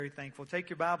Very thankful.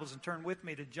 Take your Bibles and turn with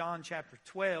me to John chapter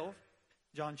 12.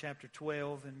 John chapter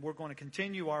 12, and we're going to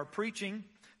continue our preaching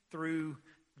through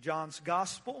John's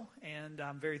Gospel, and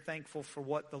I'm very thankful for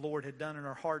what the Lord had done in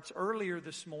our hearts earlier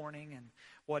this morning and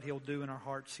what He'll do in our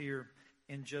hearts here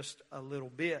in just a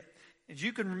little bit. As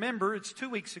you can remember, it's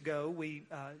 2 weeks ago,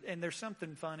 and there's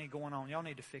something funny going on. Y'all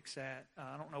need to fix that.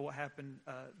 I don't know what happened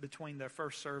between the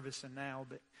first service and now,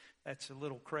 but that's a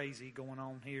little crazy going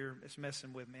on here. It's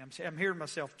messing with me. I'm hearing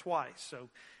myself twice, so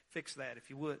fix that if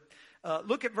you would.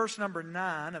 Look at verse number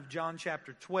 9 of John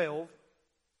chapter 12.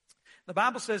 The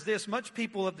Bible says this: much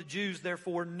people of the Jews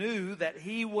therefore knew that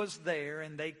He was there,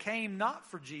 and they came not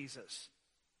for Jesus'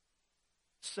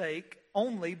 sake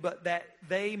only, but that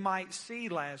they might see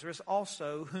Lazarus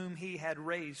also, whom He had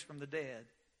raised from the dead.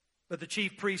 But the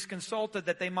chief priests consulted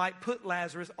that they might put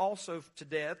Lazarus also to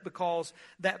death, because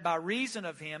that by reason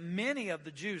of him, many of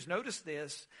the Jews, notice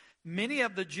this, many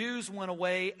of the Jews went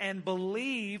away and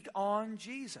believed on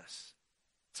Jesus.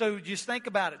 So just think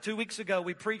about it. 2 weeks ago,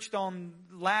 we preached on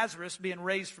Lazarus being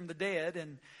raised from the dead,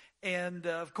 and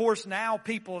of course now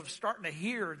people are starting to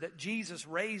hear that Jesus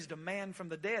raised a man from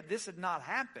the dead. This had not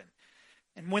happened.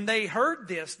 And when they heard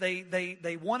this,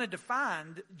 they wanted to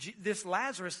find this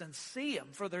Lazarus and see him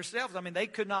for themselves. I mean, they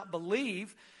could not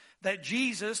believe that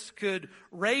Jesus could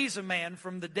raise a man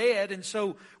from the dead. And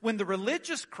so when the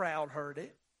religious crowd heard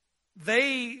it,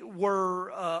 they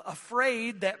were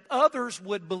afraid that others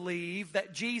would believe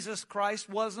that Jesus Christ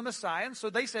was the Messiah. And so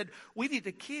they said, we need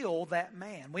to kill that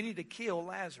man. We need to kill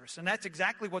Lazarus. And that's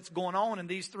exactly what's going on in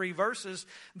these 3 verses.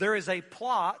 There is a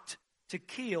plot to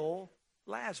kill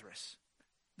Lazarus.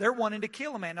 They're wanting to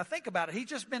kill a man. Now think about it. He's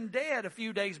just been dead a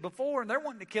few days before, and they're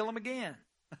wanting to kill him again.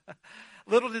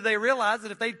 Little did they realize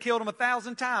that if they'd killed him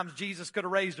 1,000 times, Jesus could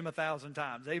have raised him 1,000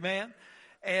 times. Amen?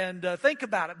 And think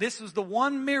about it. This is the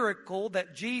one miracle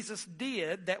that Jesus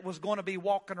did that was going to be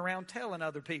walking around telling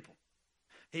other people.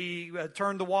 He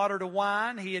turned the water to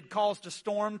wine. He had caused a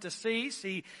storm to cease.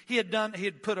 He had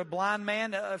put a blind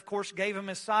man, of course, gave him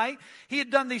his sight. He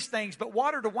had done these things, but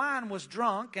water to wine was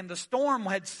drunk, and the storm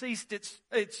had ceased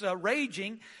its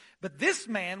raging. But this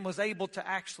man was able to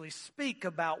actually speak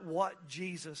about what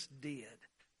Jesus did.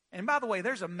 And by the way,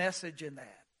 there's a message in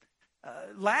that.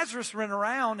 Lazarus ran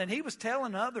around and he was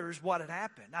telling others what had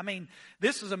happened. I mean,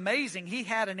 this is amazing. He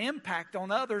had an impact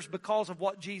on others because of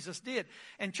what Jesus did.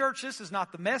 And church, this is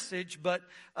not the message, but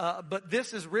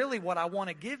this is really what I want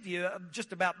to give you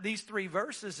just about these 3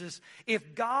 verses is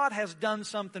if God has done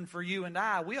something for you and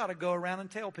I, we ought to go around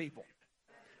and tell people.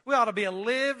 We ought to be a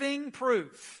living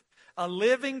proof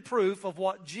of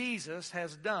what Jesus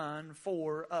has done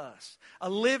for us. A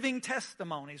living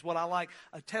testimony is what I like,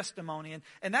 a testimony.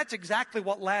 And that's exactly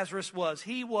what Lazarus was.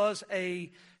 He was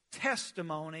a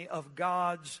testimony of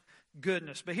God's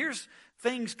goodness. But here's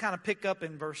things kind of pick up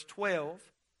in verse 12.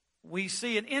 We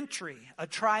see an entry, a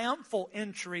triumphal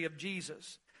entry of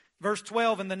Jesus. Verse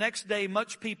 12, and the next day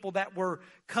much people that were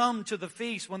come to the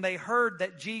feast, when they heard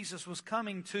that Jesus was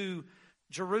coming to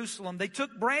Jerusalem, they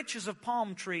took branches of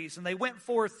palm trees and they went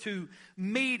forth to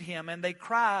meet him, and they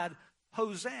cried,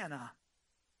 Hosanna!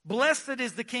 Blessed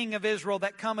is the King of Israel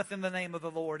that cometh in the name of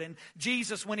the Lord. And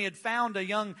Jesus, when he had found a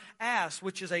young ass,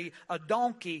 which is a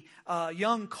donkey, a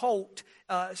young colt,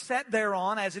 sat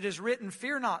thereon, as it is written,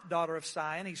 Fear not, daughter of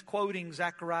Sion. He's quoting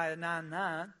Zechariah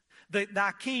 9:9.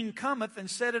 Thy king cometh and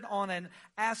setteth on an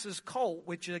ass's colt,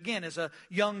 which again is a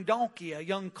young donkey, a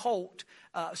young colt.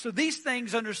 So these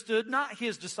things understood not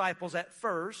his disciples at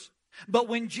first, but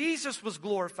when Jesus was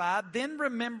glorified, then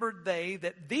remembered they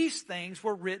that these things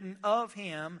were written of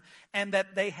him, and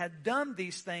that they had done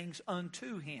these things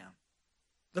unto him.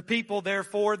 The people,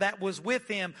 therefore, that was with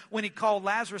him when he called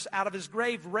Lazarus out of his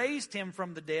grave, raised him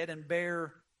from the dead, and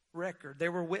bear record. They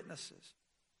were witnesses.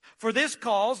 For this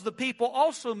cause the people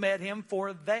also met him,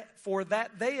 for that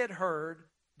they had heard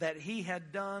that he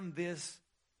had done this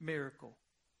miracle.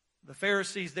 The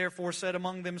Pharisees therefore said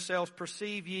among themselves,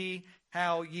 Perceive ye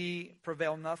how ye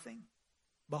prevail nothing?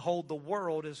 Behold, the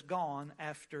world is gone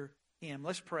after him.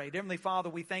 Let's pray. Dear Heavenly Father,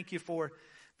 we thank you for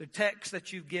the text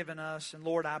that you've given us. And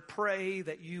Lord, I pray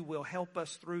that you will help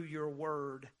us through your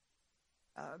word.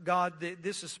 God,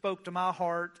 this has spoke to my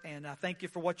heart, and I thank you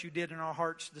for what you did in our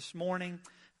hearts this morning.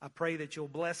 I pray that you'll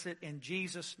bless it in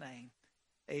Jesus' name.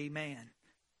 Amen.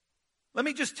 Let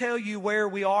me just tell you where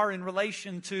we are in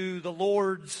relation to the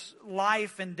Lord's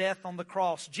life and death on the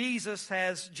cross. Jesus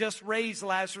has just raised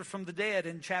Lazarus from the dead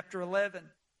in chapter 11.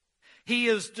 He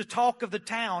is the talk of the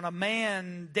town, a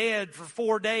man dead for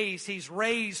 4 days. He's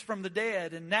raised from the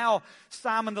dead. And now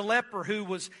Simon the leper, who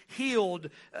was healed,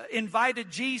 invited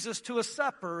Jesus to a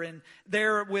supper. And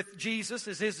there with Jesus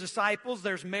as his disciples,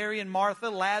 there's Mary and Martha,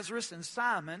 Lazarus and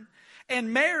Simon.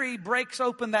 And Mary breaks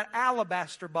open that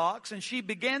alabaster box and she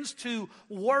begins to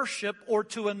worship or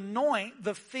to anoint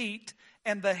the feet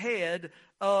and the head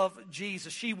of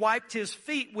Jesus. She wiped his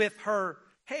feet with her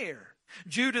hair.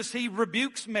 Judas, he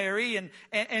rebukes Mary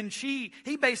and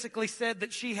he basically said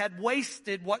that she had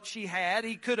wasted what she had.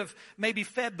 He could have maybe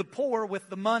fed the poor with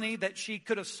the money that she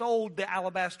could have sold the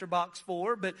alabaster box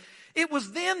for. But it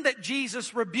was then that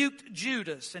Jesus rebuked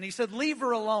Judas and he said, leave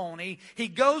her alone. He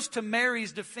goes to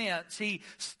Mary's defense. He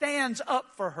stands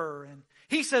up for her. And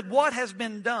he said, what has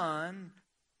been done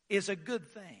is a good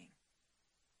thing.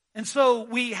 And so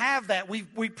we have that.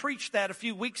 We preached that a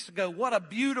few weeks ago. What a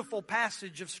beautiful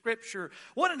passage of Scripture.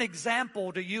 What an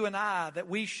example to you and I that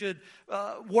we should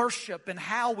worship and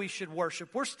how we should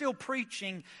worship. We're still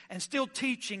preaching and still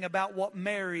teaching about what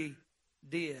Mary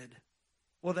did.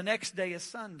 Well, the next day is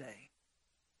Sunday.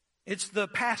 It's the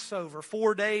Passover,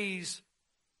 4 days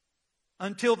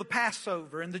until the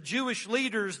Passover. And the Jewish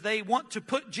leaders, they want to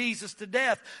put Jesus to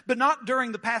death, but not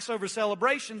during the Passover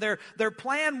celebration. Their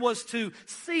plan was to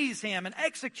seize him and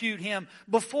execute him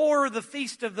before the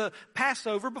feast of the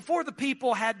Passover, before the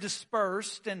people had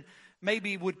dispersed and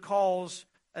maybe would cause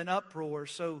an uproar.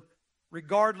 So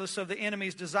regardless of the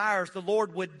enemy's desires, the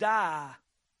Lord would die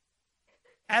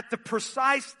at the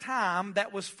precise time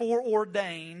that was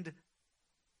foreordained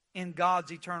in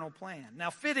God's eternal plan. Now,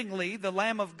 fittingly, the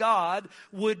Lamb of God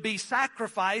would be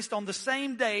sacrificed on the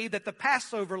same day that the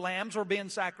Passover lambs were being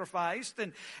sacrificed.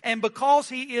 And because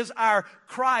he is our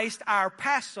Christ, our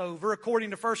Passover,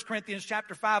 according to 1 Corinthians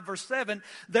chapter 5, verse 7,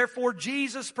 therefore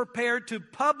Jesus prepared to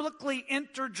publicly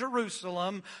enter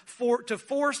Jerusalem to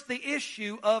force the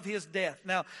issue of his death.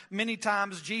 Now, many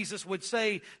times Jesus would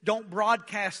say, don't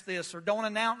broadcast this, or don't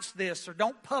announce this, or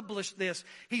don't publish this.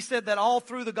 He said that all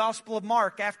through the Gospel of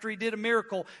Mark after he did a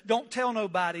miracle. Don't tell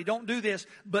nobody. Don't do this.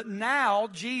 But now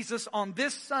Jesus on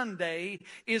this Sunday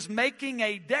is making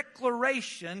a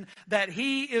declaration that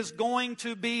he is going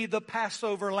to be the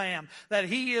Passover lamb, that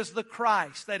he is the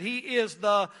Christ, that he is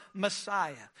the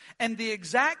Messiah. And the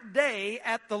exact day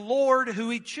at the Lord who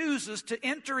he chooses to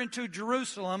enter into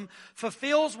Jerusalem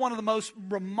fulfills one of the most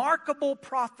remarkable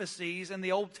prophecies in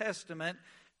the Old Testament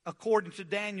according to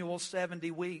Daniel's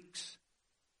 70 weeks.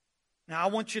 Now, I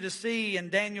want you to see in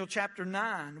Daniel chapter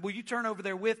 9. Will you turn over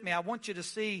there with me? I want you to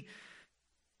see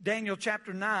Daniel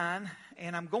chapter 9.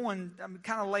 And I'm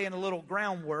kind of laying a little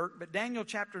groundwork. But Daniel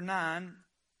chapter 9.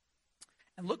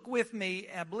 And look with me.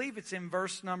 I believe it's in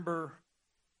verse number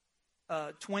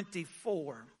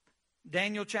 24.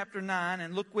 Daniel chapter 9.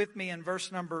 And look with me in verse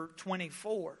number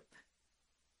 24.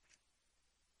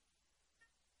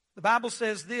 The Bible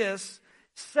says this.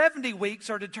 70 weeks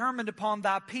are determined upon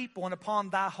thy people and upon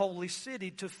thy holy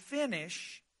city to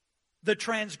finish the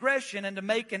transgression and to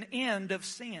make an end of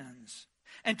sins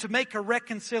and to make a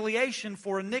reconciliation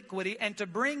for iniquity and to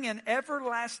bring in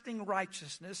everlasting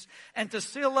righteousness and to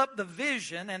seal up the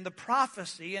vision and the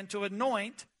prophecy and to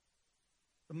anoint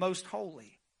the most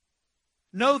holy.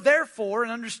 Know therefore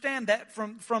and understand that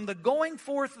from the going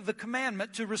forth of the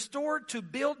commandment to restore, to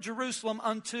build Jerusalem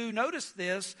unto, notice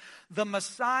this, the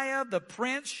Messiah, the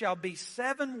Prince, shall be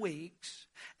 7 weeks,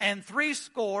 and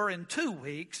 62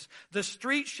 weeks. The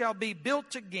street shall be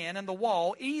built again, and the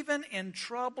wall, even in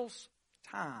troublous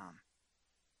time.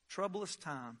 Troublous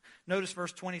time. Notice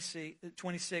verse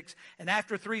 26. And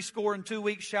after 62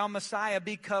 weeks shall Messiah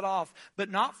be cut off, but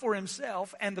not for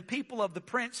himself. And the people of the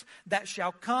prince that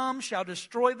shall come shall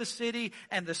destroy the city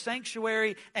and the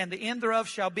sanctuary, and the end thereof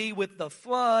shall be with the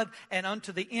flood, and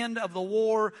unto the end of the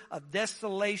war of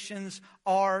desolations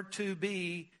are to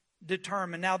be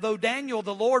determined. Now, though Daniel,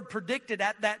 the Lord predicted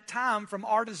at that time from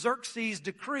Artaxerxes'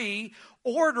 decree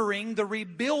ordering the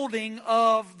rebuilding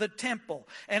of the temple,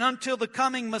 and until the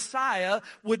coming Messiah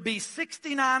would be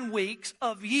 69 weeks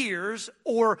of years,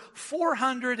 or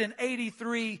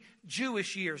 483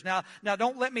 Jewish years. Now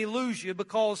don't let me lose you,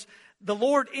 because the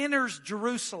Lord enters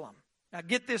Jerusalem. Now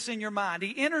get this in your mind.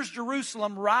 He enters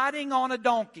Jerusalem riding on a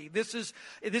donkey. This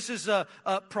is a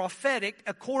prophetic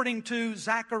according to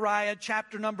Zechariah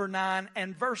chapter number 9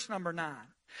 and verse number 9.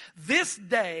 This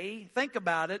day, think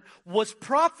about it, was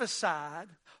prophesied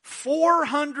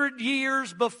 400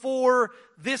 years before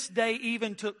this day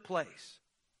even took place.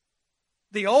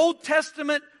 The Old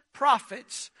Testament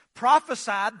prophets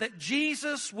prophesied that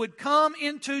Jesus would come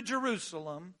into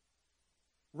Jerusalem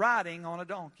riding on a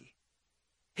donkey.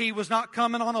 He was not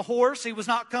coming on a horse. He was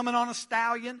not coming on a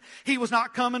stallion. He was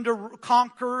not coming to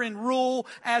conquer and rule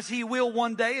as he will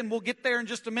one day, and we'll get there in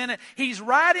just a minute. He's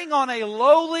riding on a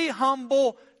lowly,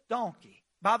 humble donkey,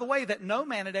 by the way, that no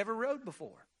man had ever rode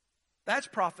before. That's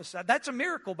prophesied. That's a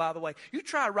miracle, by the way. You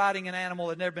try riding an animal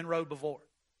that had never been rode before.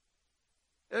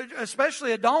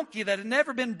 Especially a donkey that had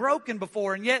never been broken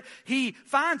before. And yet he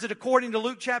finds it according to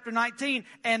Luke chapter 19.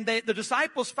 And the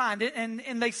disciples find it.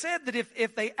 And they said that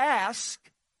if they ask,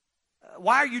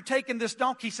 why are you taking this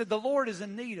donkey? He said, the Lord is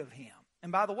in need of him.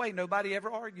 And by the way, nobody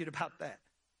ever argued about that.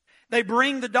 They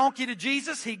bring the donkey to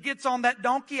Jesus. He gets on that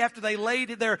donkey after they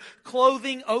laid their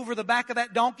clothing over the back of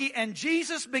that donkey. And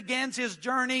Jesus begins his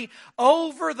journey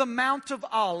over the Mount of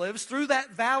Olives through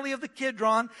that valley of the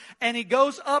Kidron. And he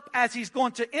goes up as he's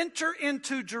going to enter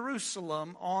into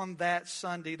Jerusalem on that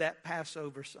Sunday, that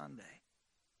Passover Sunday.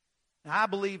 Now, I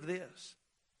believe this.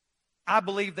 I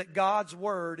believe that God's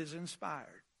Word is inspired.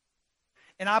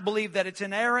 And I believe that it's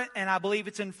inerrant, and I believe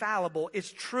it's infallible.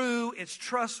 It's true, it's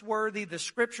trustworthy, the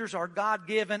Scriptures are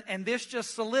God-given, and this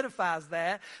just solidifies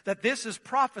that this is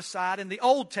prophesied in the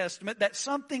Old Testament that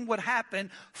something would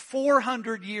happen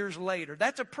 400 years later.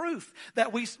 That's a proof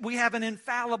that we have an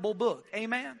infallible book.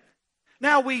 Amen?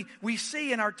 Now we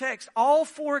see in our text, all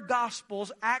four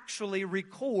Gospels actually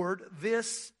record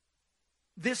this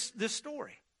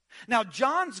story. Now,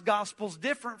 John's Gospel is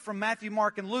different from Matthew,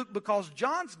 Mark, and Luke because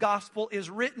John's Gospel is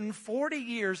written 40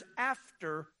 years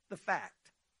after the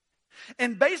fact.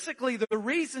 And basically, the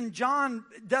reason John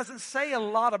doesn't say a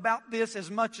lot about this as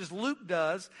much as Luke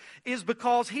does is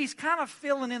because he's kind of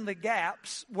filling in the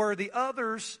gaps where the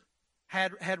others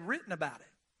had written about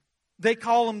it. They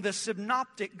call them the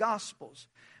synoptic Gospels,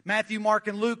 Matthew, Mark,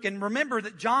 and Luke. And remember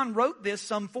that John wrote this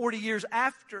some 40 years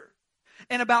after.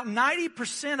 And about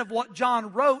 90% of what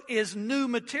John wrote is new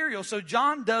material. So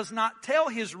John does not tell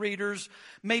his readers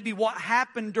maybe what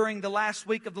happened during the last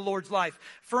week of the Lord's life.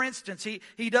 For instance,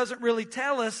 he doesn't really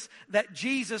tell us that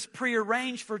Jesus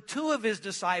prearranged for two of his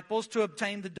disciples to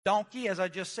obtain the donkey, as I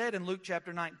just said in Luke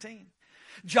chapter 19.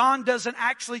 John doesn't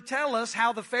actually tell us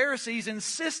how the Pharisees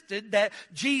insisted that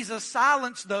Jesus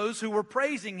silence those who were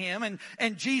praising him,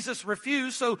 and Jesus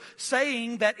refused, so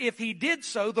saying that if he did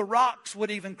so, the rocks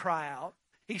would even cry out.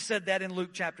 He said that in Luke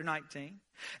chapter 19.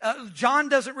 John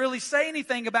doesn't really say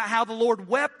anything about how the Lord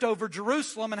wept over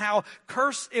Jerusalem and how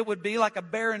cursed it would be like a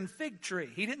barren fig tree.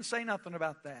 He didn't say nothing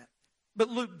about that, but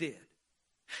Luke did.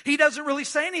 He doesn't really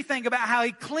say anything about how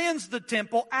he cleansed the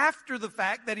temple after the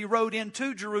fact that he rode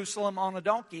into Jerusalem on a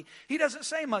donkey. He doesn't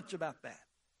say much about that.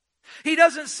 He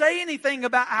doesn't say anything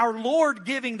about our Lord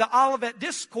giving the Olivet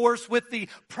Discourse with the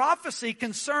prophecy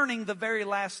concerning the very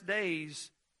last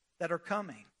days that are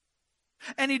coming.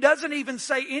 And he doesn't even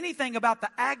say anything about the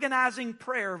agonizing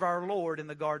prayer of our Lord in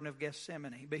the Garden of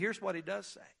Gethsemane. But here's what he does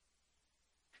say.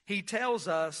 He tells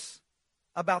us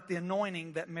about the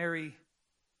anointing that Mary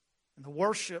and the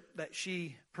worship that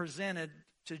she presented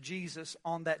to Jesus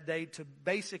on that day to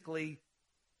basically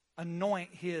anoint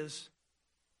his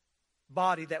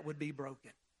body that would be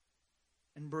broken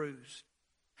and bruised.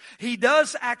 He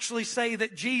does actually say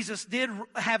that Jesus did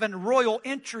have a royal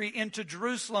entry into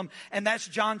Jerusalem, and that's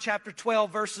John chapter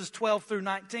 12, verses 12 through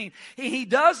 19. He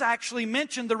does actually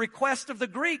mention the request of the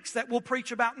Greeks that we'll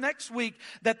preach about next week,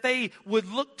 that they would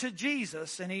look to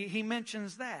Jesus, and he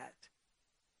mentions that.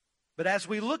 But as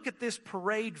we look at this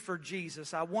parade for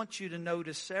Jesus, I want you to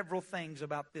notice several things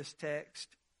about this text.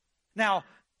 Now,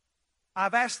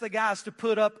 I've asked the guys to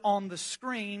put up on the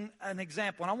screen an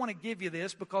example. And I want to give you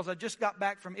this because I just got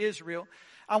back from Israel.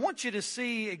 I want you to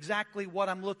see exactly what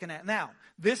I'm looking at. Now,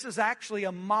 this is actually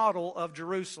a model of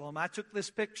Jerusalem. I took this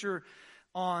picture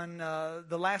on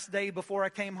the last day before I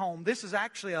came home. This is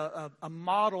actually a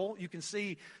model. You can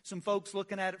see some folks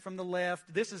looking at it from the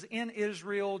left. This is in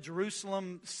Israel.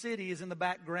 Jerusalem city is in the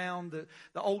background.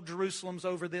 The old Jerusalem's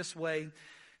over this way.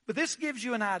 But this gives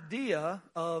you an idea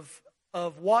of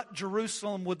what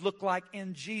Jerusalem would look like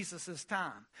in Jesus'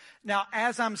 time. Now,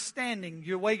 as I'm standing,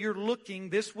 the way you're looking,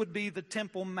 this would be the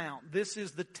Temple Mount. This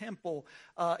is the temple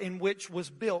in which was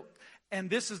built. And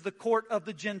this is the court of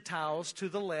the Gentiles to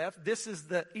the left. This is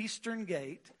the eastern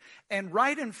gate. And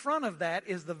right in front of that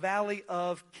is the valley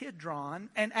of Kidron.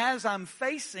 And as I'm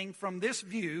facing from this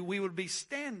view, we would be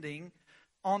standing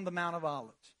on the Mount of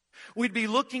Olives. We'd be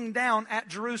looking down at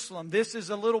Jerusalem. This is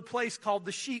a little place called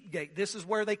the Sheep Gate. This is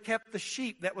where they kept the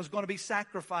sheep that was going to be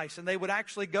sacrificed. And they would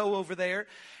actually go over there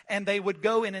and they would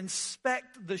go and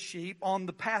inspect the sheep on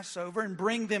the Passover and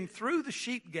bring them through the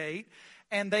Sheep Gate.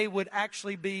 And they would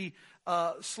actually be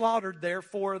slaughtered there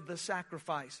for the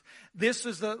sacrifice. This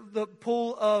is the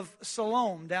pool of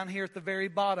Siloam down here at the very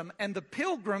bottom. And the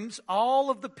pilgrims, all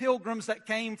of the pilgrims that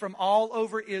came from all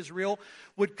over Israel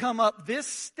would come up these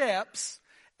steps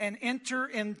and enter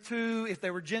into, if they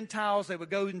were Gentiles, they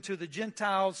would go into the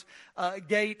Gentiles'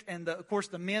 gate. And of course,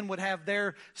 the men would have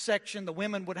their section, the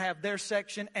women would have their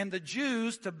section. And the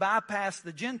Jews, to bypass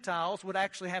the Gentiles, would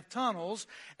actually have tunnels.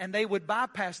 And they would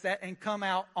bypass that and come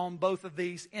out on both of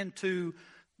these into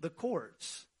the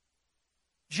courts.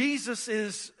 Jesus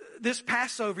is, this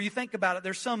Passover, you think about it,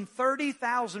 there's some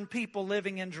 30,000 people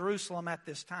living in Jerusalem at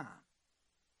this time.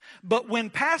 But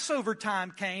when Passover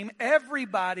time came,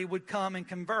 everybody would come and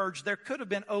converge. There could have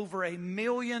been over 1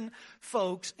 million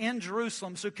folks in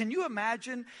Jerusalem. So can you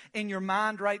imagine in your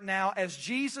mind right now, as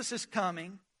Jesus is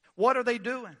coming, what are they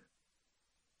doing?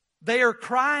 They are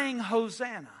crying,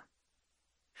 Hosanna.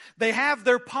 They have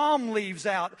their palm leaves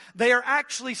out. They are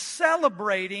actually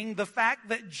celebrating the fact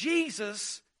that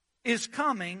Jesus is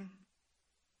coming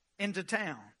into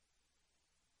town.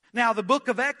 Now, the book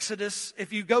of Exodus,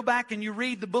 if you go back and you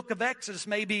read the book of Exodus,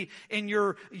 maybe in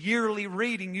your yearly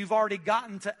reading, you've already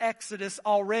gotten to Exodus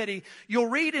already. You'll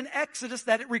read in Exodus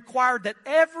that it required that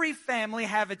every family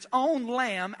have its own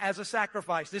lamb as a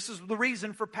sacrifice. This is the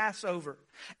reason for Passover.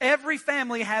 Every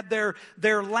family had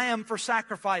their lamb for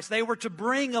sacrifice. They were to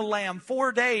bring a lamb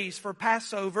 4 days for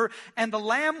Passover, and the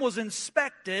lamb was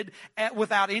inspected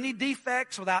without any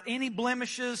defects, without any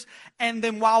blemishes. And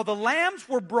then while the lambs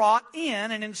were brought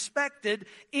in and inspected,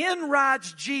 in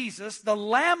rides Jesus, the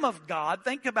Lamb of God.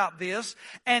 Think about this.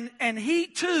 And he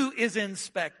too is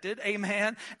inspected.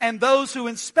 Amen. And those who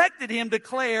inspected him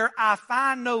declare, I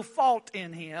find no fault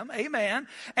in him. Amen.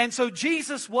 And so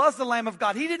Jesus was the Lamb of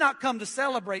God. He did not come to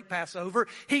celebrate Passover.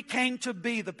 He came to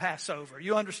be the Passover.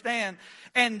 You understand?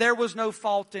 And there was no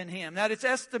fault in him. Now, it's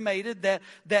estimated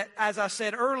that as I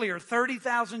said earlier,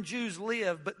 30,000 Jews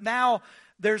lived, but now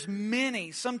there's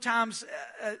many, sometimes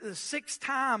 6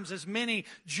 times as many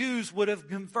Jews would have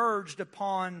converged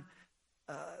upon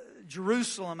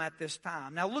Jerusalem at this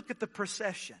time. Now look at the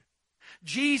procession.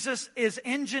 Jesus is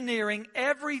engineering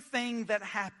everything that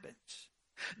happens.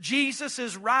 Jesus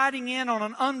is riding in on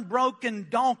an unbroken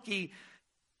donkey,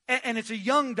 and it's a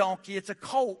young donkey, it's a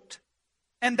colt.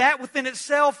 And that within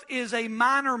itself is a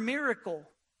minor miracle.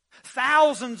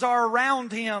 Thousands are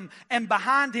around him and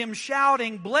behind him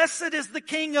shouting, Blessed is the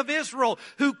King of Israel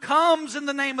who comes in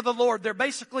the name of the Lord. They're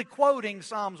basically quoting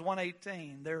Psalms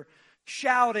 118. They're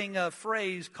shouting a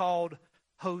phrase called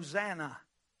Hosanna,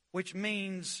 which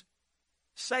means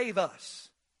save us.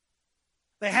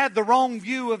 They had the wrong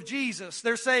view of Jesus.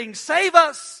 They're saying, save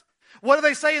us. What are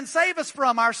they saying? Save us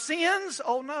from our sins?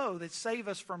 Oh no, they save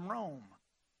us from Rome.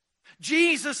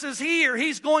 Jesus is here.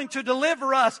 He's going to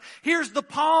deliver us. Here's the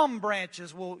palm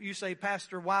branches. Well, you say,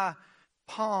 Pastor, why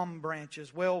palm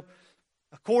branches? Well,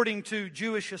 according to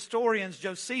Jewish historians,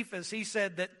 Josephus, he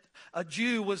said that a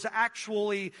Jew was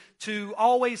actually to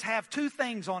always have 2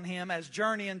 things on him as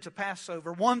journeying to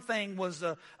Passover. One thing was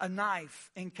a knife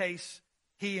in case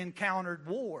he encountered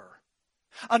war.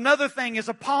 Another thing is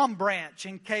a palm branch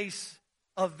in case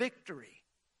of victory.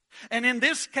 And in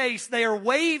this case, they are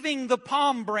waving the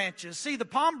palm branches. See, the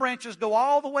palm branches go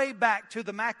all the way back to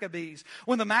the Maccabees,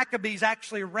 when the Maccabees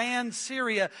actually ran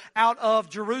Syria out of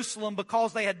Jerusalem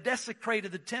because they had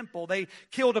desecrated the temple. They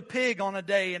killed a pig on a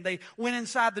day, and they went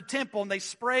inside the temple, and they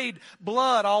sprayed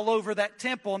blood all over that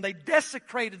temple, and they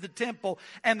desecrated the temple.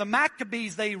 And the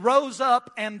Maccabees, they rose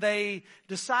up, and they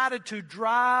decided to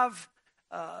drive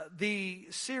the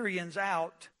Syrians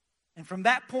out. And from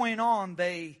that point on,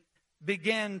 they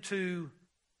began to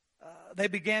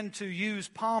use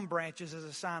palm branches as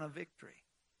a sign of victory.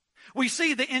 We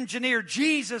see the engineer.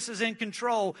 Jesus is in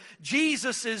control.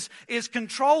 Jesus is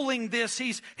controlling this.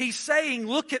 He's saying,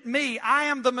 look at me. I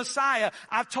am the Messiah.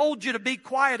 I've told you to be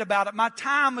quiet about it. My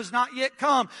time has not yet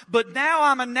come. But now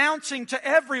I'm announcing to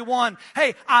everyone,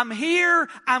 hey, I'm here.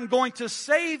 I'm going to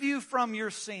save you from your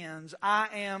sins. I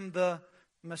am the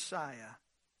Messiah.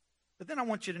 But then I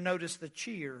want you to notice the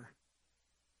cheer.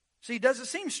 See, does it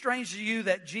seem strange to you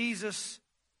that Jesus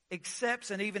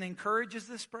accepts and even encourages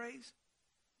this praise?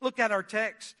 Look at our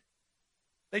text.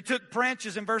 They took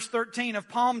branches in verse 13 of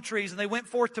palm trees, and they went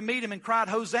forth to meet him and cried,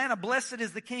 Hosanna, blessed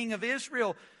is the King of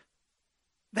Israel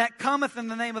that cometh in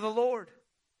the name of the Lord.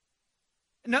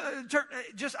 No,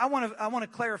 I want to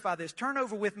clarify this. Turn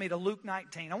over with me to Luke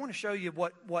 19. I want to show you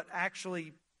what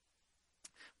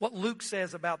Luke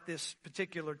says about this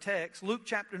particular text. Luke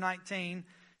chapter 19.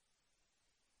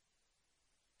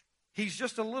 He's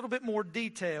just a little bit more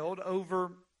detailed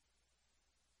over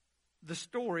the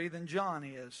story than John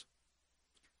is.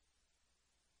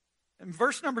 In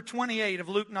verse number 28 of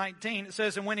Luke 19, it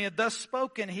says, "And when he had thus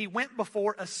spoken, he went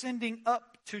before, ascending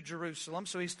up to Jerusalem."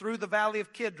 So he's through the valley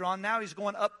of Kidron. Now he's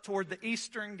going up toward the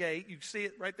eastern gate. You see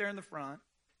it right there in the front.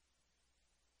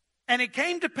 "And it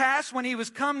came to pass, when he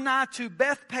was come nigh to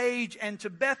Bethpage and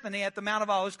to Bethany at the Mount of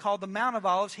Olives," called the Mount of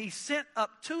Olives, "he sent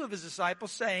up two of his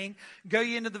disciples, saying, Go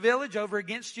ye into the village over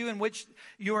against you, in which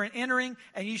you are entering,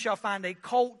 and ye shall find a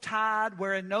colt tied,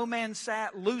 wherein no man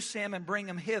sat. Loose him, and bring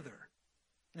him hither.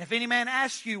 And if any man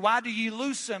ask you, Why do ye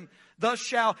loose him? Thus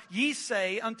shall ye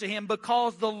say unto him,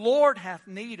 Because the Lord hath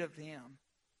need of him.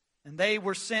 And they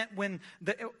were sent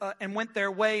and went their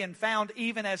way, and found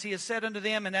even as he had said unto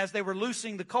them. And as they were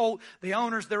loosing the colt, the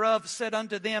owners thereof said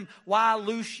unto them, Why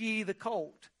loose ye the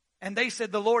colt? And they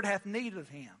said, The Lord hath need of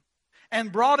him.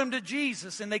 And brought him to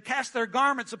Jesus, and they cast their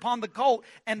garments upon the colt,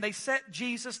 and they set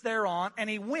Jesus thereon, and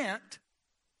he went.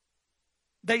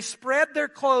 They spread their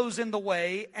clothes in the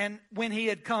way, and when he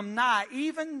had come nigh,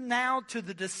 even now to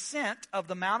the descent of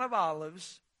the Mount of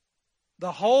Olives,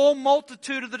 the whole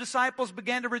multitude of the disciples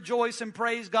began to rejoice and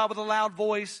praise God with a loud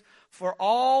voice for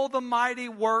all the mighty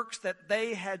works that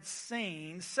they had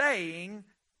seen, saying,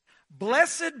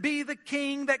 Blessed be the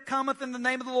King that cometh in the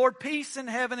name of the Lord, peace in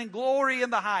heaven and glory in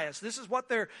the highest." This is what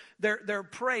they're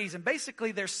praising.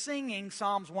 Basically, they're singing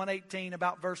Psalms 118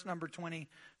 about verse number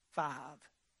 25.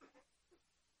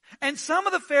 "And some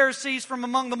of the Pharisees from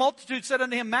among the multitude said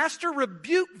unto him, Master,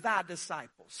 rebuke thy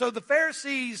disciples." So the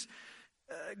Pharisees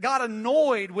got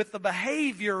annoyed with the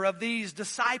behavior of these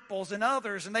disciples and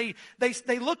others. And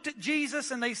they looked at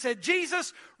Jesus and they said,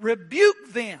 "Jesus, rebuke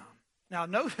them." Now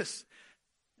notice,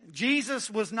 Jesus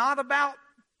was not about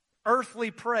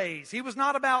earthly praise. He was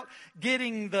not about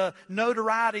getting the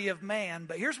notoriety of man.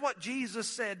 But here's what Jesus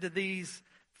said to these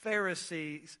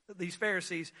Pharisees.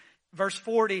 Verse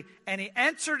 40, "And he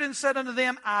answered and said unto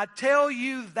them, I tell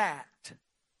you that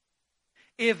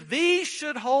if these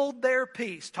should hold their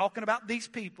peace," talking about these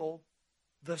people,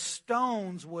 "the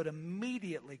stones would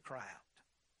immediately cry out."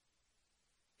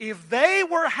 If they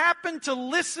happened to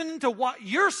listen to what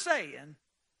you're saying,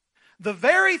 the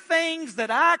very things that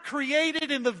I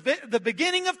created in the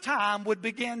beginning of time would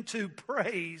begin to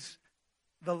praise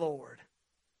the Lord.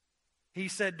 He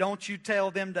said, "Don't you tell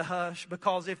them to hush,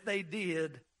 because if they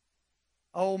did,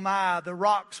 oh my, the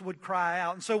rocks would cry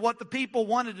out." And so what the people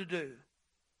wanted to do,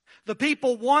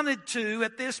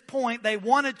 at this point, they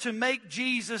wanted to make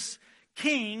Jesus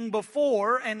king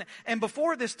before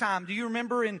this time. Do you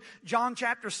remember in John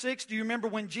chapter 6, do you remember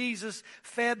when Jesus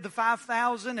fed the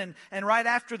 5,000 and right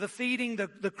after the feeding,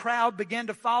 the crowd began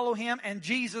to follow him and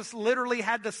Jesus literally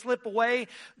had to slip away?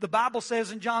 The Bible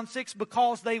says in John 6,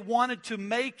 because they wanted to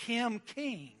make him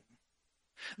king.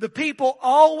 The people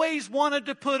always wanted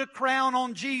to put a crown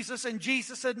on Jesus, and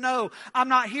Jesus said, "No, I'm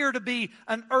not here to be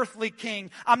an earthly king.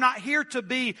 I'm not here to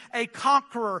be a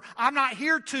conqueror. I'm not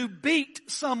here to beat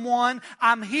someone.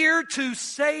 I'm here to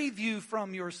save you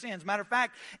from your sins." Matter of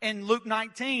fact, in Luke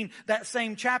 19, that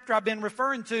same chapter I've been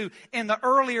referring to, in the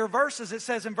earlier verses, it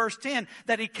says in verse 10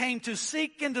 that he came to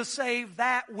seek and to save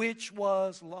that which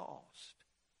was lost.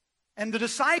 And the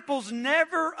disciples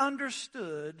never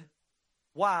understood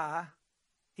why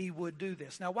he would do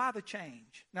this. Now, why the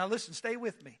change? Now, listen, stay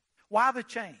with me. Why the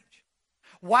change?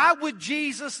 Why would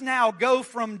Jesus now go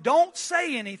from "don't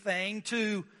say anything"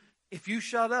 to "if you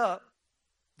shut up,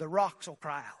 the rocks will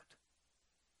cry out"?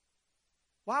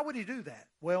 Why would he do that?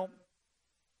 Well,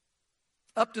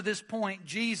 up to this point,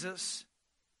 Jesus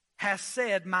has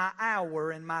said, "My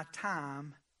hour and my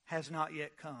time has not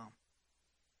yet come."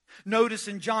 Notice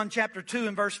in John chapter 2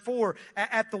 and verse 4,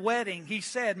 at the wedding, he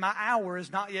said, "My hour is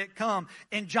not yet come."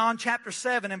 In John chapter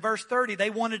 7 and verse 30, they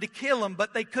wanted to kill him,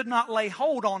 but they could not lay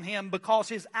hold on him because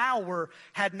his hour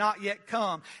had not yet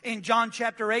come. In John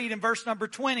chapter 8 and verse number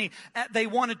 20, they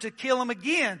wanted to kill him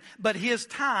again, but his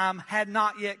time had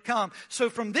not yet come. So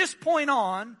from this point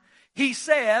on, he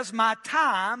says, "My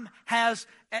time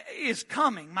is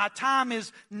coming. My time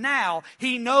is now."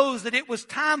 He knows that it was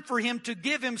time for him to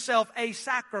give himself a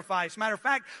sacrifice. Matter of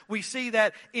fact, we see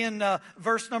that in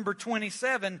verse number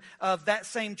 27 of that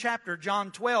same chapter,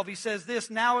 John 12. He says this,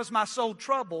 "Now is my soul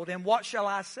troubled, and what shall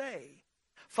I say?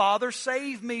 Father,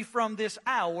 save me from this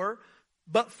hour.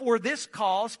 but for this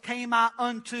cause came I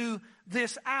unto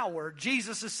this hour.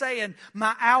 Jesus is saying,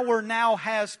 my hour now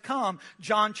has come.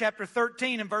 John chapter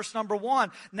 13 and verse number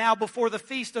 1. Now before the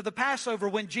feast of the Passover,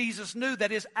 when Jesus knew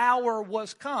that his hour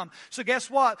was come. So guess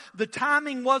what? The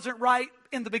timing wasn't right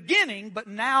in the beginning, but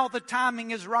now the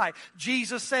timing is right.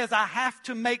 Jesus says, I have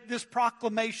to make this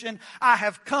proclamation. I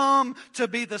have come to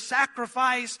be the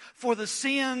sacrifice for the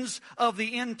sins of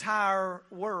the entire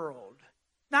world.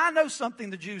 Now I know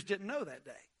something the Jews didn't know that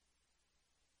day.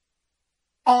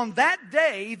 On that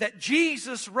day that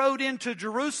Jesus rode into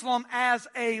Jerusalem as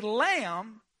a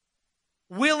lamb,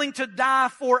 willing to die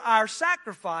for our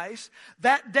sacrifice,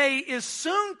 that day is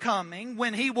soon coming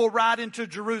when he will ride into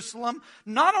Jerusalem,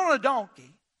 not on a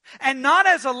donkey, and not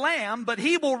as a lamb, but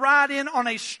he will ride in on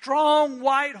a strong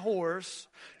white horse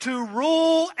to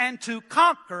rule and to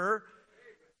conquer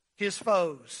his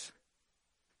foes.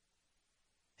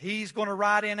 He's going to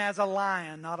ride in as a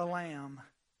lion, not a lamb.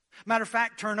 Matter of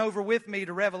fact, turn over with me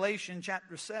to Revelation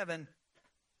chapter 7.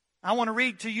 I want to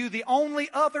read to you the only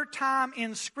other time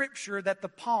in Scripture that the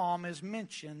palm is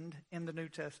mentioned in the New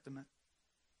Testament.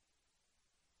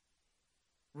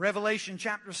 Revelation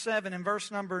chapter 7 and verse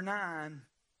number 9.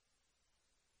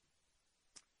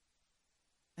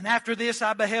 And after this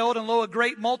I beheld, and lo, a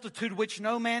great multitude which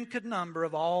no man could number,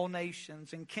 of all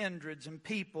nations and kindreds and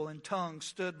people and tongues,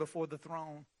 stood before the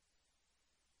throne,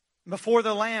 before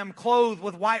the Lamb, clothed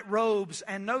with white robes,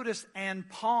 and notice, and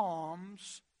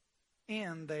palms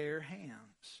in their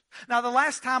hands. Now the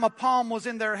last time a palm was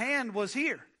in their hand was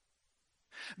here.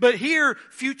 But here,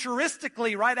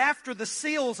 futuristically, right after the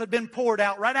seals had been poured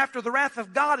out, right after the wrath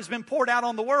of God has been poured out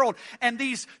on the world, and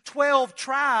these 12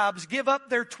 tribes give up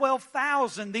their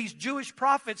 12,000, these Jewish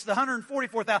prophets, the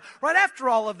 144,000, right after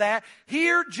all of that,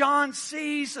 here John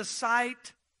sees a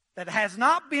sight that has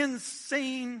not been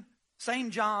seen,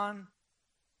 same John,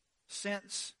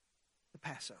 since the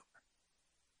Passover.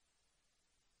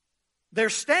 They're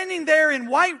standing there in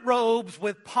white robes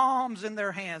with palms in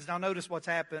their hands. Now notice what's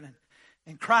happening.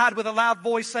 And cried with a loud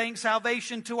voice, saying,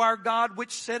 Salvation to our God,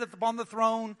 which sitteth upon the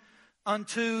throne,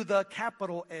 unto the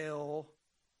capital L,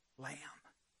 Lamb.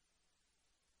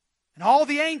 And all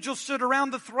the angels stood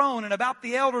around the throne and about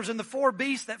the elders and the four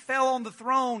beasts that fell on the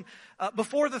throne,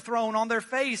 before the throne, on their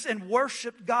face, and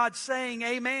worshiped God, saying,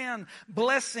 Amen.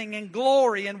 Blessing and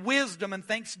glory and wisdom and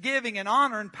thanksgiving and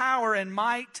honor and power and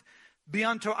might be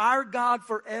unto our God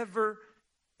forever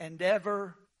and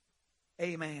ever.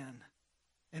 Amen.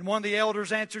 And one of the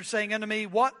elders answered, saying unto me,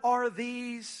 What are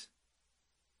these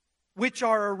which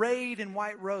are arrayed in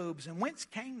white robes, and whence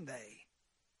came they?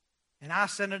 And I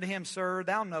said unto him, Sir,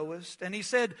 thou knowest. And he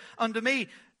said unto me,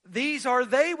 These are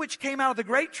they which came out of the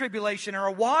great tribulation, and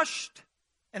are washed,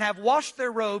 and have washed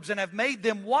their robes, and have made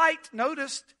them white,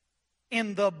 noticed,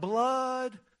 in the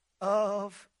blood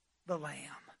of the Lamb.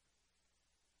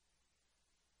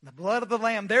 The blood of the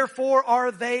Lamb. Therefore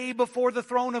are they before the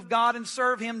throne of God, and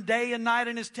serve him day and night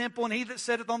in his temple. And he that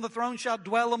sitteth on the throne shall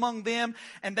dwell among them,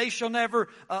 and they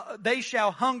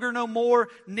shall hunger no more,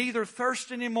 neither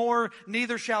thirst any more,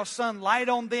 neither shall sun light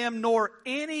on them, nor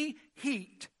any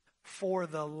heat. For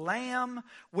the Lamb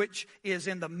which is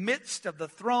in the midst of the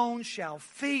throne shall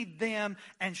feed them,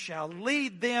 and shall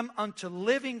lead them unto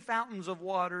living fountains of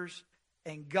waters,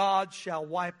 and God shall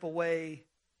wipe away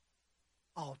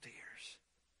all tears.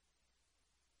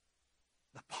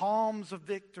 The palms of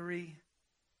victory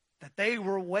that they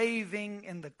were waving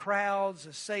in the crowds,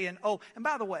 as saying, oh, and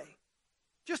by the way,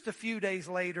 just a few days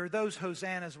later, those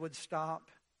hosannas would stop,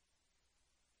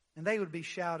 and they would be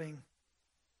shouting,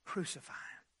 Crucify him.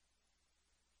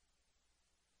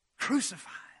 Crucify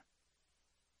him.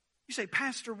 You say,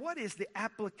 Pastor, what is the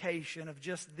application of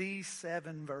just these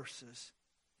 7 verses?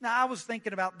 Now, I was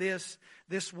thinking about this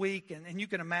week, and you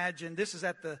can imagine, this is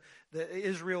at the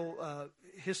Israel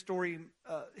History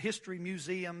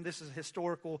Museum. This is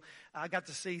historical. I got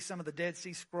to see some of the Dead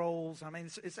Sea Scrolls. I mean,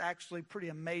 it's actually a pretty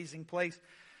amazing place.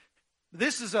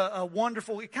 This is a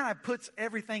wonderful, it kind of puts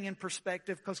everything in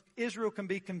perspective, because Israel can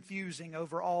be confusing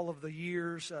over all of the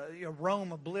years.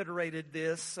 Rome obliterated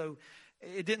this, so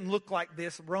it didn't look like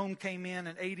this. Rome came in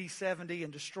AD 70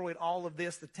 and destroyed all of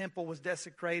this. The temple was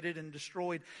desecrated and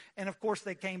destroyed. And of course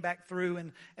they came back through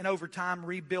and over time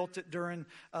rebuilt it during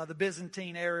the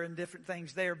Byzantine era and different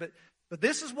things there. But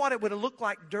this is what it would have looked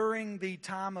like during the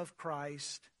time of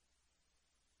Christ.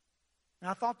 And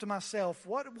I thought to myself,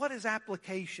 what is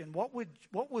application? What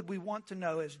would we want to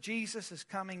know as Jesus is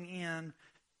coming in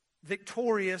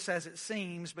victorious, as it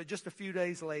seems, but just a few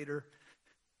days later?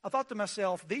 I thought to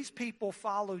myself, these people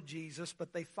followed Jesus,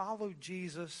 but they followed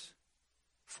Jesus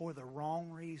for the wrong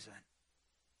reason.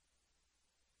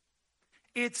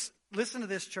 It's listen to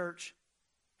this, church.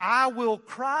 I will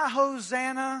cry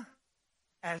Hosanna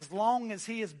as long as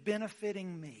he is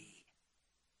benefiting me.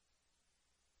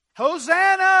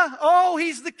 Hosanna! Oh,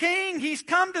 he's the king. He's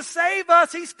come to save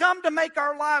us. He's come to make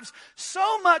our lives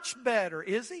so much better.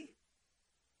 Is he?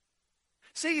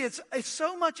 See, it's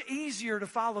so much easier to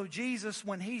follow Jesus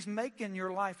when he's making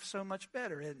your life so much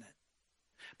better, isn't it?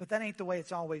 But that ain't the way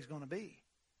it's always going to be.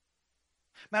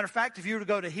 Matter of fact, if you were to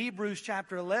go to Hebrews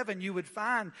chapter 11, you would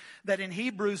find that in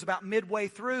Hebrews, about midway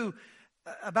through,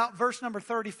 about verse number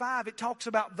 35, it talks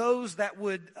about those that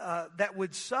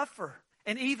would suffer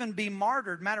and even be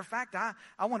martyred. Matter of fact,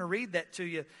 I want to read that to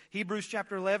you. Hebrews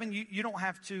chapter 11, you don't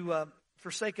have to,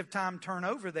 for sake of time, turn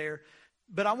over there.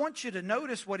 But I want you to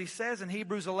notice what he says in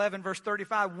Hebrews 11, verse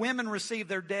 35. Women received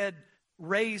their dead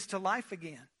raised to life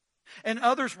again. And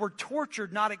others were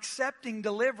tortured, not accepting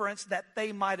deliverance, that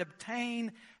they might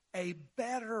obtain a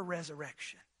better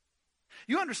resurrection.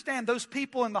 You understand, those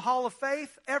people in the hall of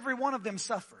faith, every one of them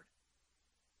suffered.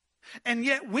 And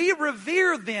yet we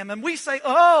revere them and we say,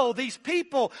 oh, these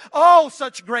people, oh,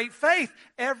 such great faith.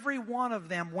 Every one of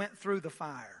them went through the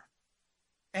fire.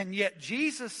 And yet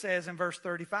Jesus says in verse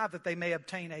 35 that they may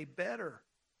obtain a better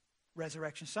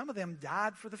resurrection. Some of them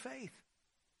died for the faith.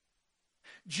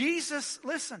 Jesus,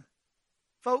 listen,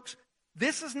 folks,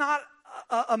 this is not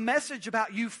a message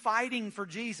about you fighting for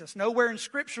Jesus. Nowhere in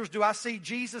Scriptures do I see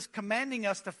Jesus commanding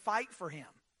us to fight for him.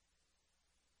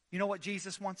 You know what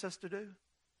Jesus wants us to do?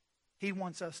 He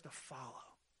wants us to follow.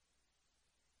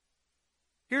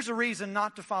 Here's a reason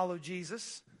not to follow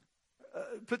Jesus.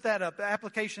 Put that up.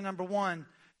 Application number 1.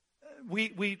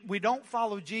 We don't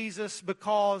follow Jesus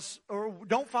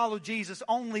don't follow Jesus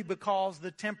only because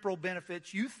the temporal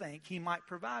benefits you think he might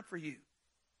provide for you.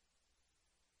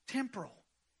 Temporal.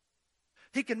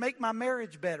 He can make my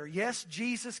marriage better. Yes,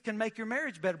 Jesus can make your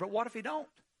marriage better, but what if he don't?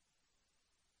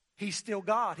 He's still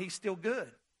God. He's still good.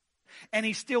 And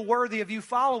he's still worthy of you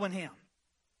following him.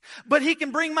 But he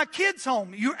can bring my kids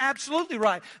home. You're absolutely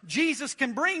right. Jesus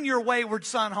can bring your wayward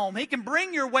son home. He can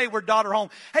bring your wayward daughter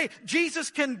home. Hey, Jesus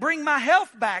can bring my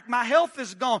health back. My health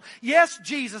is gone. Yes,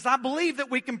 Jesus, I believe that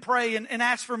we can pray and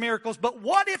ask for miracles. But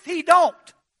what if he don't?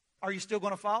 Are you still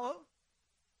going to follow?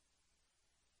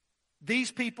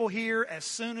 These people here, as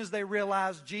soon as they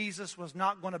realized Jesus was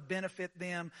not going to benefit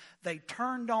them, they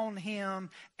turned on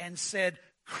him and said,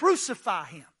 crucify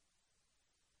him.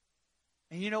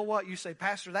 And you know what? You say,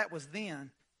 Pastor, that was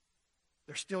then.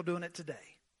 They're still doing it today.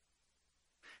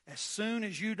 As soon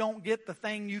as you don't get the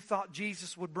thing you thought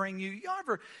Jesus would bring you.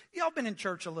 Y'all been in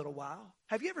church a little while.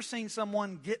 Have you ever seen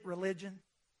someone get religion?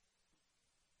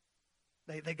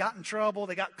 They got in trouble.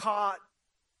 They got caught.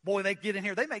 Boy, they get in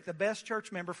here. They make the best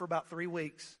church member for about 3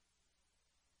 weeks.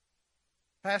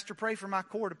 Pastor, pray for my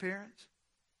court appearance.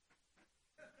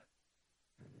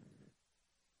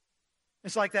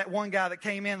 It's like that one guy that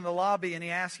came in the lobby and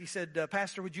he said,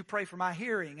 Pastor, would you pray for my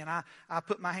hearing? And I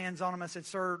put my hands on him. I said,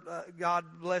 sir, God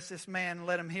bless this man and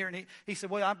let him hear. And he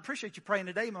said, well, I appreciate you praying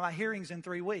today, but my hearing's in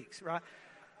 3 weeks, right?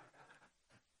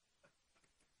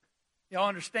 Y'all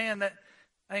understand that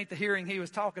ain't the hearing he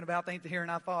was talking about. That ain't the hearing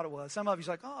I thought it was. Some of you's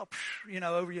like, oh,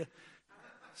 over you.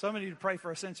 Some of you need to pray for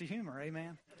a sense of humor,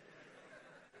 amen?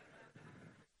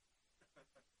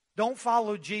 Don't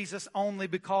follow Jesus only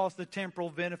because the temporal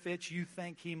benefits you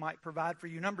think he might provide for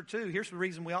you. Number 2, here's the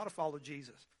reason we ought to follow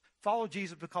Jesus. Follow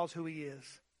Jesus because who he is.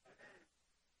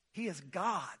 He is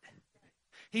God.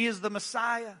 He is the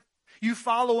Messiah. You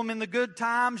follow him in the good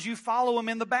times. You follow him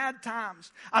in the bad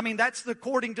times. I mean, that's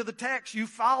according to the text. You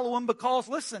follow him because,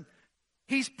 listen,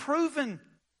 he's proven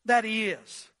that he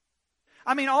is.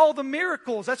 I mean, all the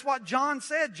miracles. That's what John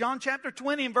said. John chapter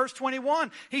 20 and verse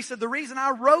 21. He said, the reason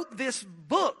I wrote this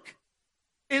book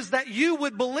is that you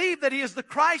would believe that he is the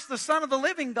Christ, the Son of the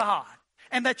living God,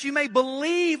 and that you may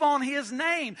believe on his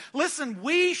name. Listen,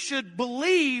 we should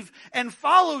believe and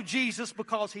follow Jesus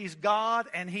because he's God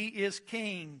and he is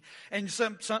King. And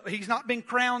he's not been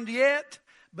crowned yet,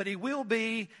 but he will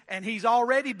be, and he's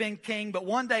already been King. But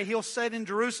one day he'll sit in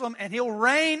Jerusalem and he'll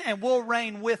reign, and we'll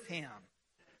reign with him.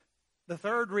 The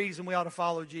third reason we ought to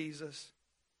follow Jesus,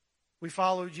 we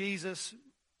follow Jesus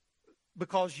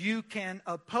because you can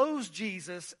oppose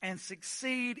Jesus and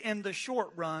succeed in the short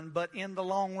run, but in the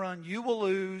long run you will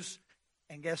lose,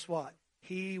 and guess what?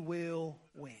 He will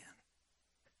win.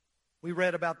 We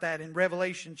read about that in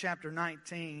Revelation chapter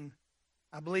 19.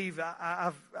 I believe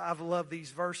I've loved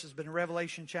these verses, but in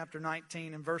Revelation chapter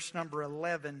 19 and verse number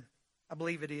 11, I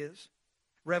believe it is.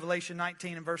 Revelation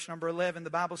 19 and verse number 11,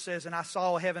 the Bible says, and I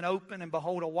saw heaven open, and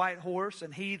behold, a white horse,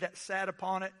 and he that sat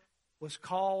upon it was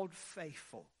called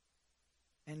Faithful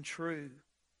and True.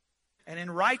 And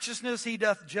in righteousness he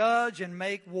doth judge and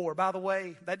make war. By the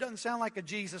way, that doesn't sound like a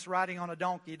Jesus riding on a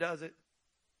donkey, does it?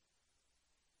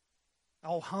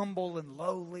 All humble and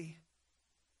lowly.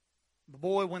 But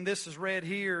boy, when this is read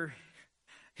here,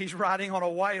 he's riding on a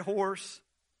white horse.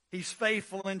 He's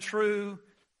faithful and true.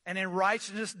 And in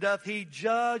righteousness doth he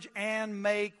judge and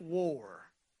make war.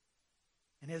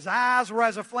 And his eyes were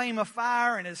as a flame of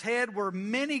fire, and his head were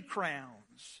many crowns.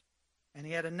 And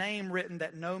he had a name written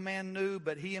that no man knew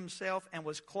but he himself, and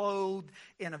was clothed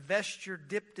in a vesture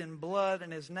dipped in blood,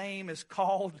 and his name is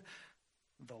called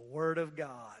the Word of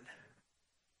God.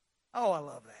 Oh, I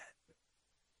love that.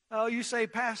 Oh, you say,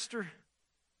 Pastor,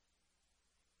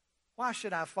 why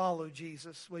should I follow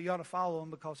Jesus? Well, you ought to follow him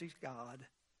because he's God.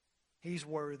 He's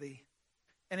worthy.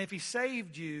 And if he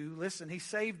saved you, listen, he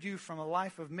saved you from a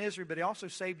life of misery, but he also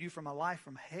saved you from a life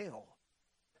from hell.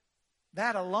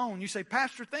 That alone. You say,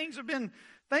 Pastor, things have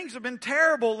been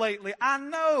terrible lately. I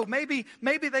know. Maybe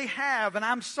they have, and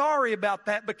I'm sorry about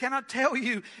that. But can I tell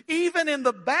you, even in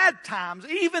the bad times,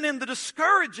 even in the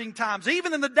discouraging times,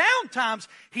 even in the down times,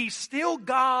 he's still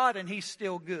God and he's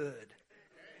still good.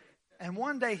 And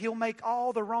one day he'll make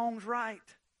all the wrongs right.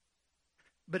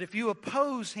 But if you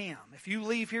oppose him, if you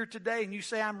leave here today and you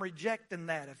say, I'm rejecting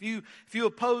that, if you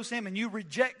oppose him and you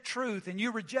reject truth and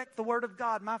you reject the Word of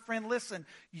God, my friend, listen,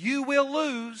 you will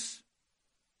lose,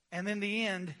 and in the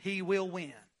end, he will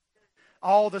win.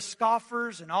 All the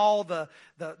scoffers and all the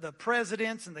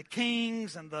presidents and the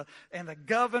kings and the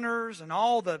governors and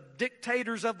all the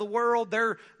dictators of the world,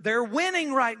 they're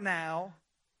winning right now.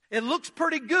 It looks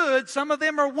pretty good. Some of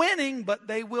them are winning, but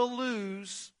they will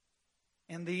lose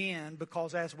in the end,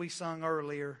 because as we sung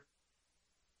earlier,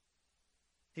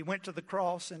 he went to the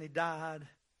cross and he died.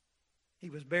 He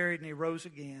was buried and he rose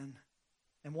again.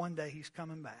 And one day he's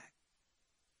coming back.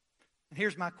 And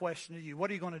here's my question to you. What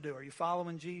are you going to do? Are you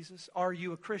following Jesus? Are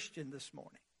you a Christian this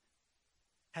morning?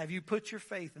 Have you put your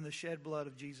faith in the shed blood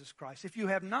of Jesus Christ? If you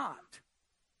have not,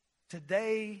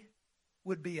 today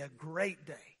would be a great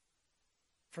day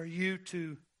for you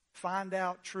to find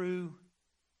out true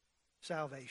salvation.